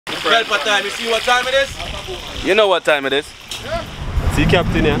Pelpa time, you see what time it is? You know what time it is? Yeah. See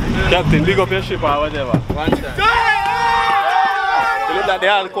Captain here? Yeah? Captain, big up your ship or whatever. One time. You look like the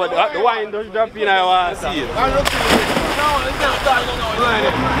alcohol, the wine just drop in, I want to see it.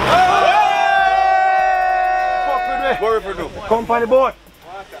 What if you do? Come on the boat.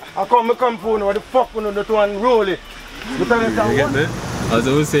 I come phone, what the fuck we do to and roll it. You get me? As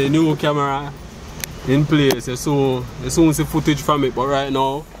I was saying, new camera in place, so you soon see footage from it, but right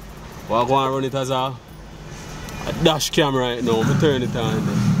now, we're going to run it as a dash camera right now. We turn it on.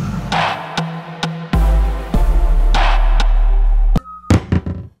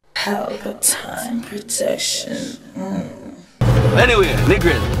 Pelpa time protection. Anyway,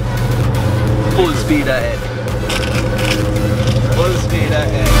 Nigrin, full speed ahead. Full speed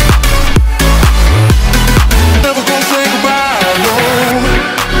ahead. Never gonna say goodbye, no.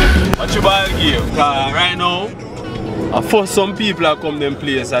 What you ball game? Cause right now, I force some people to come them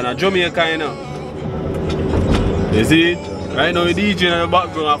place and a Jamaica, you know. You see it? Right now, the DJ in the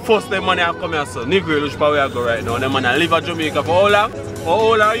background, I force them money to come here, so Nigga, look for where I go right now. Them man I live in Jamaica for how long? How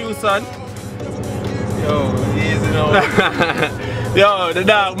old are you, son? Yo, easy now. Yo, the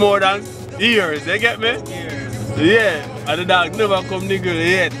dog more than years, you get me? Years. Yeah, and the dog never come Nigga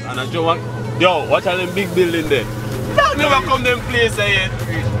yet. And I just want, yo, watch all them big building there. The dog never come them place yet.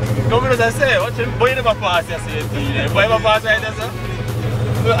 Come as I say, watch him, boy never pass here, say it. Boy never pass here,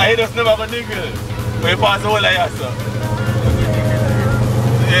 sir. I just never go Nigga. But he pass the whole of here, sir.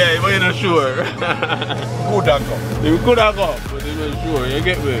 Yeah, but you're not sure. Could have come. You could have come, but you're not sure, you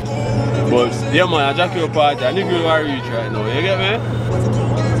get me? But yeah man, I Jah Cure party, I need to reach right now, you get me?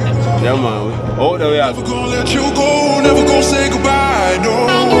 Yeah man, out the way I Never gonna let you go, never gonna say goodbye, no.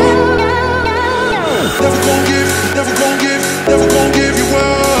 Never gonna give you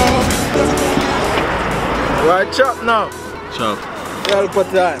up. Right, chop now. Chop. Pelpa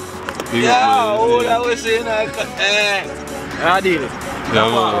time. Yeah, all I was saying, I deal it. Yeah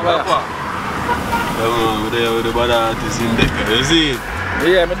man, we're there with the bad artists in Decca, you see it?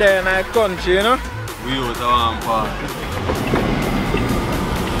 Yeah, I'm there in the country, you know. We out of one part.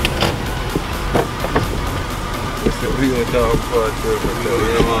 We out of one part,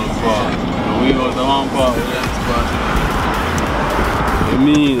 we out of one part. You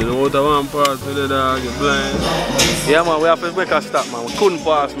mean, out of one part to the dog, you blind? Yeah man, we have to make a stop man. We couldn't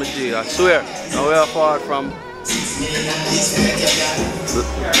pass my G, I swear. Now we are far from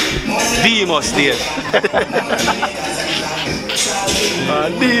Demos stage.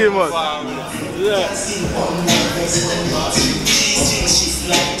 Demos. Yeah.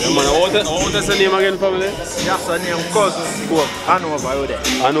 Yeah man, what's the name again, family? That's the name cousin spoke. Hanover over there.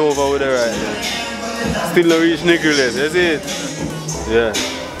 Hanover over there, right there. Still no reach Nicholas, you see it? Yeah.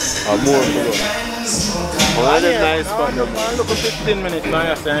 Or more to go. Oh, that's a nice spot. I'm looking for 15 minutes now, I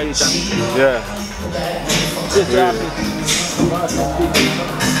reach. Yeah. Really.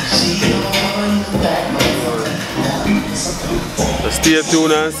 So stay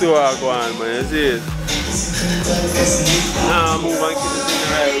tuned and see what go on, man. You see it? Now move and keep it in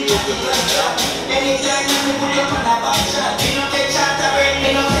the right way.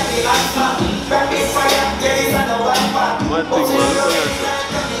 One thing, man.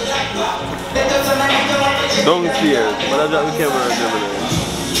 Downstairs, but I drop the camera and everything.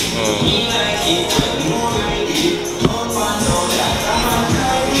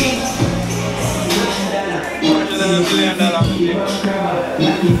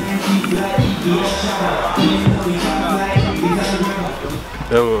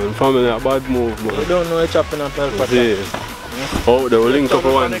 Yeah man, family a bad move man. We don't know what's happening on Pelpa. Yeah. Oh, they will link up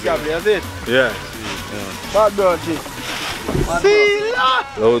for one. Yeah. Bad girl, G. See that?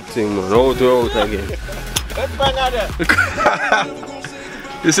 Loud thing man, out to out again. Let's bang out there.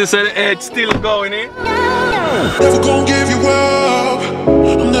 This is the edge still going in. Never gonna give you up.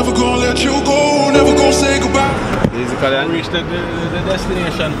 I'm never gonna let you go, never gonna say goodbye. Basically, I reached the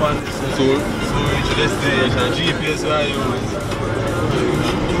destination point. So reach the destination. GPS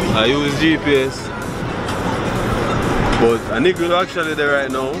I use GPS. But a nigga is actually there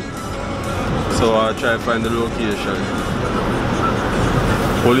right now. So I try to find the location.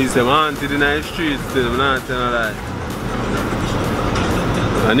 Police them haunted in the streets still, I'm not telling a lie.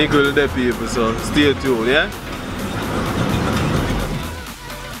 A nigga will there people, so stay tuned, yeah?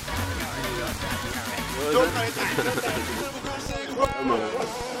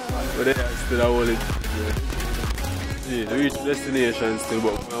 But they still hold it. See, they reach the destination still,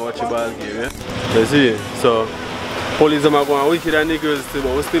 but we watch the ball game, yeah? You see, so police are going wicked and niggas still,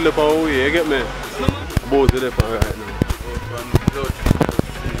 but we still up our way, you get me? Both of them right now.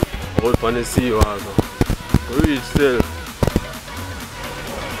 Out on the sea, we reach still.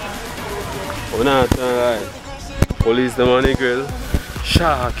 We're not right. Police them on the grill.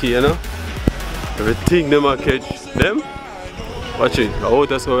 Sharky, you know. Everything them a catch. Them? Watch it. Oh,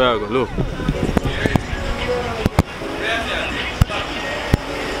 that's how we are going. Look.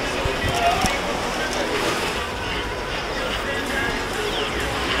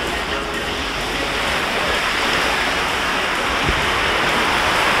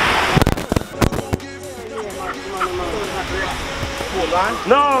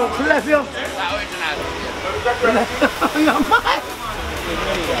 No, left you.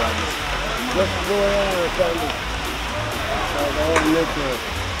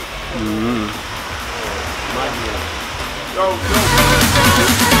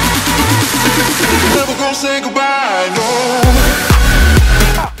 Never gonna say goodbye, no.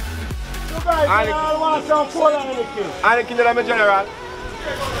 I think I'm a general.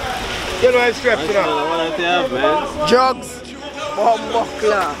 You know it's strapped to that. Man. Drugs,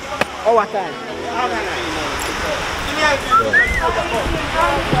 buckler. Oh, what time?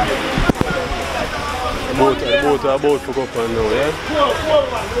 About to go up and now, yeah?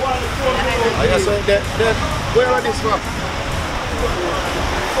 Where are this from?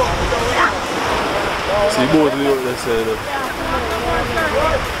 See, both of you out there saying,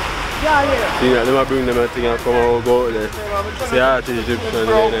 see, they might bring them a thing and come and go out there. See, art is Gyptian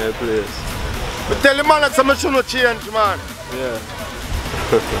in that place. But tell the man that some shouldn't change, man. Yeah.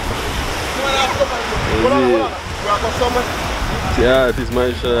 See, art is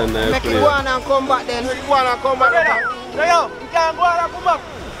my show in that Make place. it go on and come back then. Go on and come back. Yo, you can't go on and come back.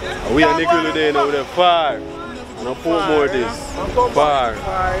 We are nickel there now, we're far. And I put more of this. Far.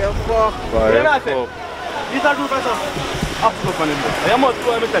 Far, you fuck. Far, you fuck. This is group of some. Up to the I must go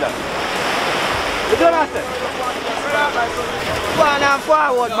and tell them. You don't have to. Go on and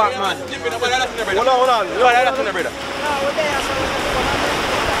forward back, man. Hold on. You are right, brother.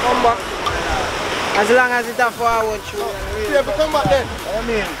 Come back. As long as it's a forward shoot. Pay for come back then. I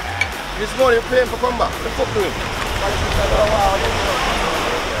mean, this morning you paying for come back. What the fuck doing?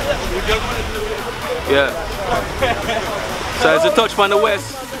 Yeah. So it's a touch on the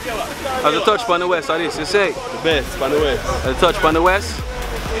west. As a touch on the west, how this you say? The best, on the west. As a touch on the west,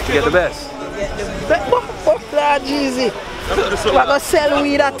 you get the best. Fuck that, Jeezy. We're going to sell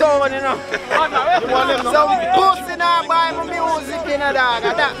weed at town, you know. Some pussy now buy my music in a dog.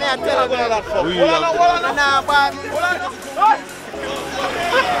 That me I tell you. Hold on, now buy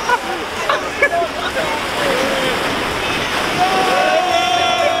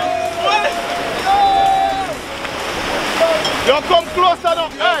Yo, come closer now.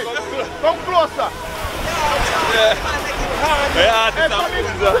 Hey, come closer.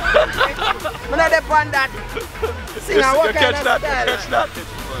 I'm not depend that. Sing what kind of style? Catch that.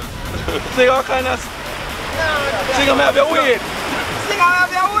 Sing what kind of sing them have your weed. Sing have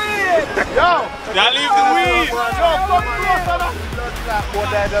your weed. Yo, Now leave the weed. yo, come closer now.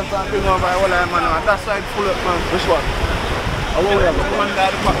 That side full up, man. Which one?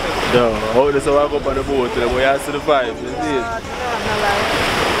 No, how this walk up on the boat, but you have to the vibe, you see it?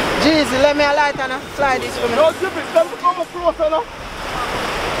 Jeezy, let me a light and fly this for me. Yo, Gyptian, come closer now.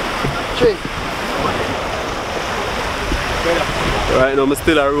 Tree. Right now, I'm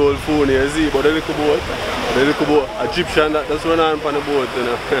still a roll phone here, see, but the little boat, a Gyptian that's running on the boat, you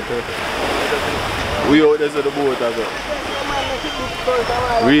know. We out there to the boat, I go.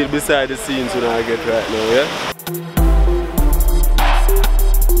 Real beside the scenes when I get right now, yeah?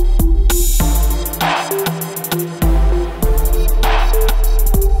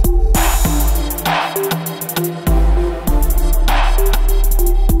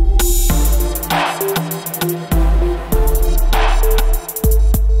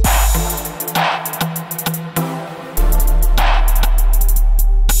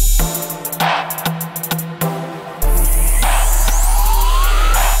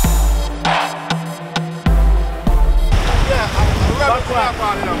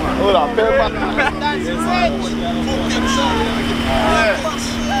 Hold on, Pelpa.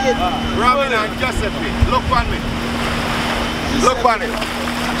 Yeah. Robin and Giuseppe, look on me. Look on it.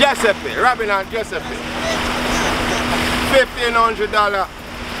 Giuseppe, Robin and Giuseppe. $1,500,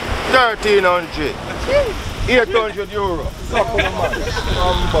 $1,300, €800.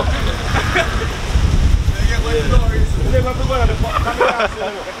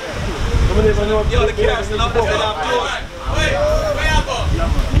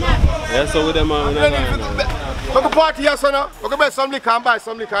 Yeah, so with them on the line. We can party here, son. We can buy some liquor and buy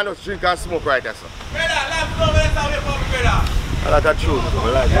some liquor and just drink and smoke right there, son. I like that true. I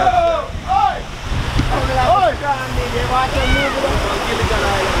like that.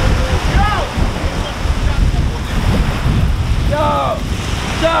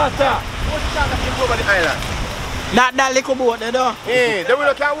 charter. What charter came over the island? That little boat there though. They will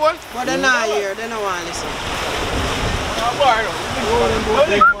not have one? But they're not here, they don't want to listen.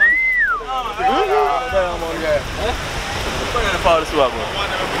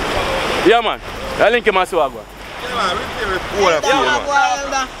 Yeah, man. I link him as swag. Yeah, man.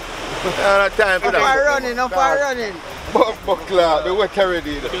 Time for that. Running. Buckler, the wet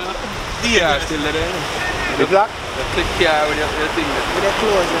already. Yeah, still there. The black? The click here with your thing. With the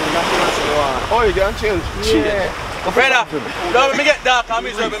clothes on, that's what's going on. Oh, you can change. Yeah. Brother, now me get dark and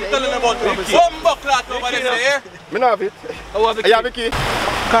I'm telling about some buckler over there, here. Me know have it. I have the key.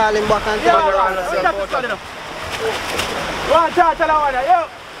 Call him back and tell him. One shot, tell one, yo.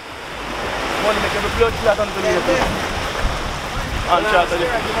 Want to make every blood clot on the one shot.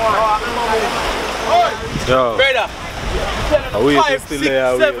 Yo. Brother. We 5, 6, still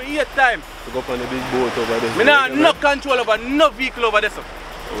there. 7, 8 times. To go up on the big boat over there. Me nah no control over no vehicle over there, sir.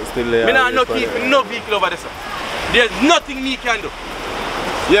 We still there. Me nah no key for no vehicle over there, sir. There's nothing me can do.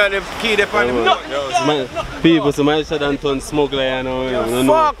 Yeah, the key they find him. People, so much than ton smoke like you know.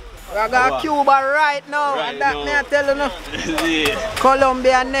 Fuck! I got Cuba right now, and that me I tell you no. Yeah.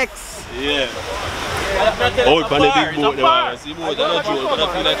 Colombia next. Yeah. Hold on the big boat there. See boat, that's a joke, but I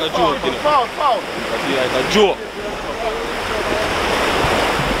feel like a joke, you know. Foul. I feel like a joke.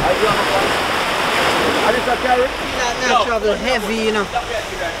 I travel heavy, you know.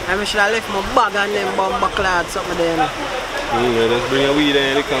 I should have left my bag and them bomber clad something there. Yeah, let's bring a weed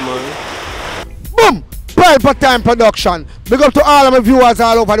in, come on. Boom! Pelpa Time Production. Big up to all of my viewers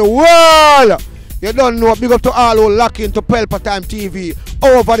all over the world. You don't know. Big up to all who lock into Pelpa Time TV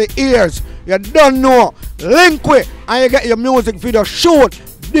over the years. You don't know. Link with and you get your music video shoot,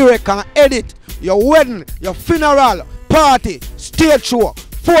 direct and edit. Your wedding, your funeral, party, stage show,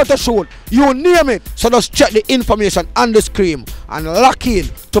 photo shoot, you name it. So just check the information on the screen and lock in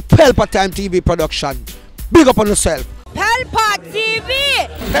to Pelpa Time TV Production. Big up on yourself. Pelpa TV!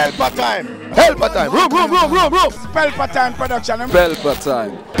 Pelpa Time. Pelpa Time. Room. Pelpa Time Production. Pelpa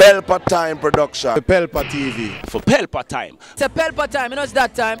time. Pelpa Time Production. Pelpa TV. For Pelpa time. It's a Pelpa time, you know it's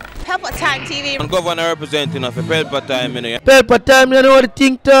that time. Pelpa Time TV. I'm governor representing of Pelpa time, you know. Pelpa Time, you know what the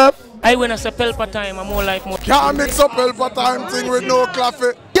thing tough? I when I say Pelpa time, I'm more like more. Can't mix up Pelpa Time thing with no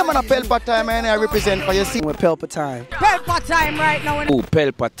coffee. Yeah, man, a Pelpa Time, and I represent for you. See, with Pelpa Time. Pelpa time right now. Oh,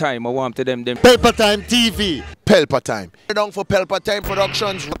 Pelpa time. I want to them. Pelpa Time TV. Pelpa Time. Down for Pelpa Time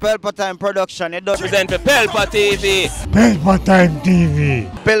Productions. Pelpa Time Production, it does Represent for Pelpa TV. Pelpa Time TV.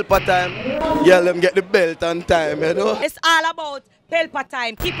 Pelpa Time. Yeah, let them get the belt on time, you know. It's all about Pelpa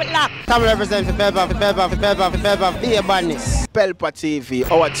time. Keep it locked. Come represent for Pelpa, be badness. Pelpa TV,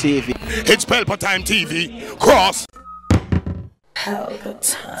 our TV. It's Pelpa Time TV. Cross. Pelpa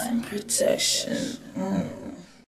Time Protection.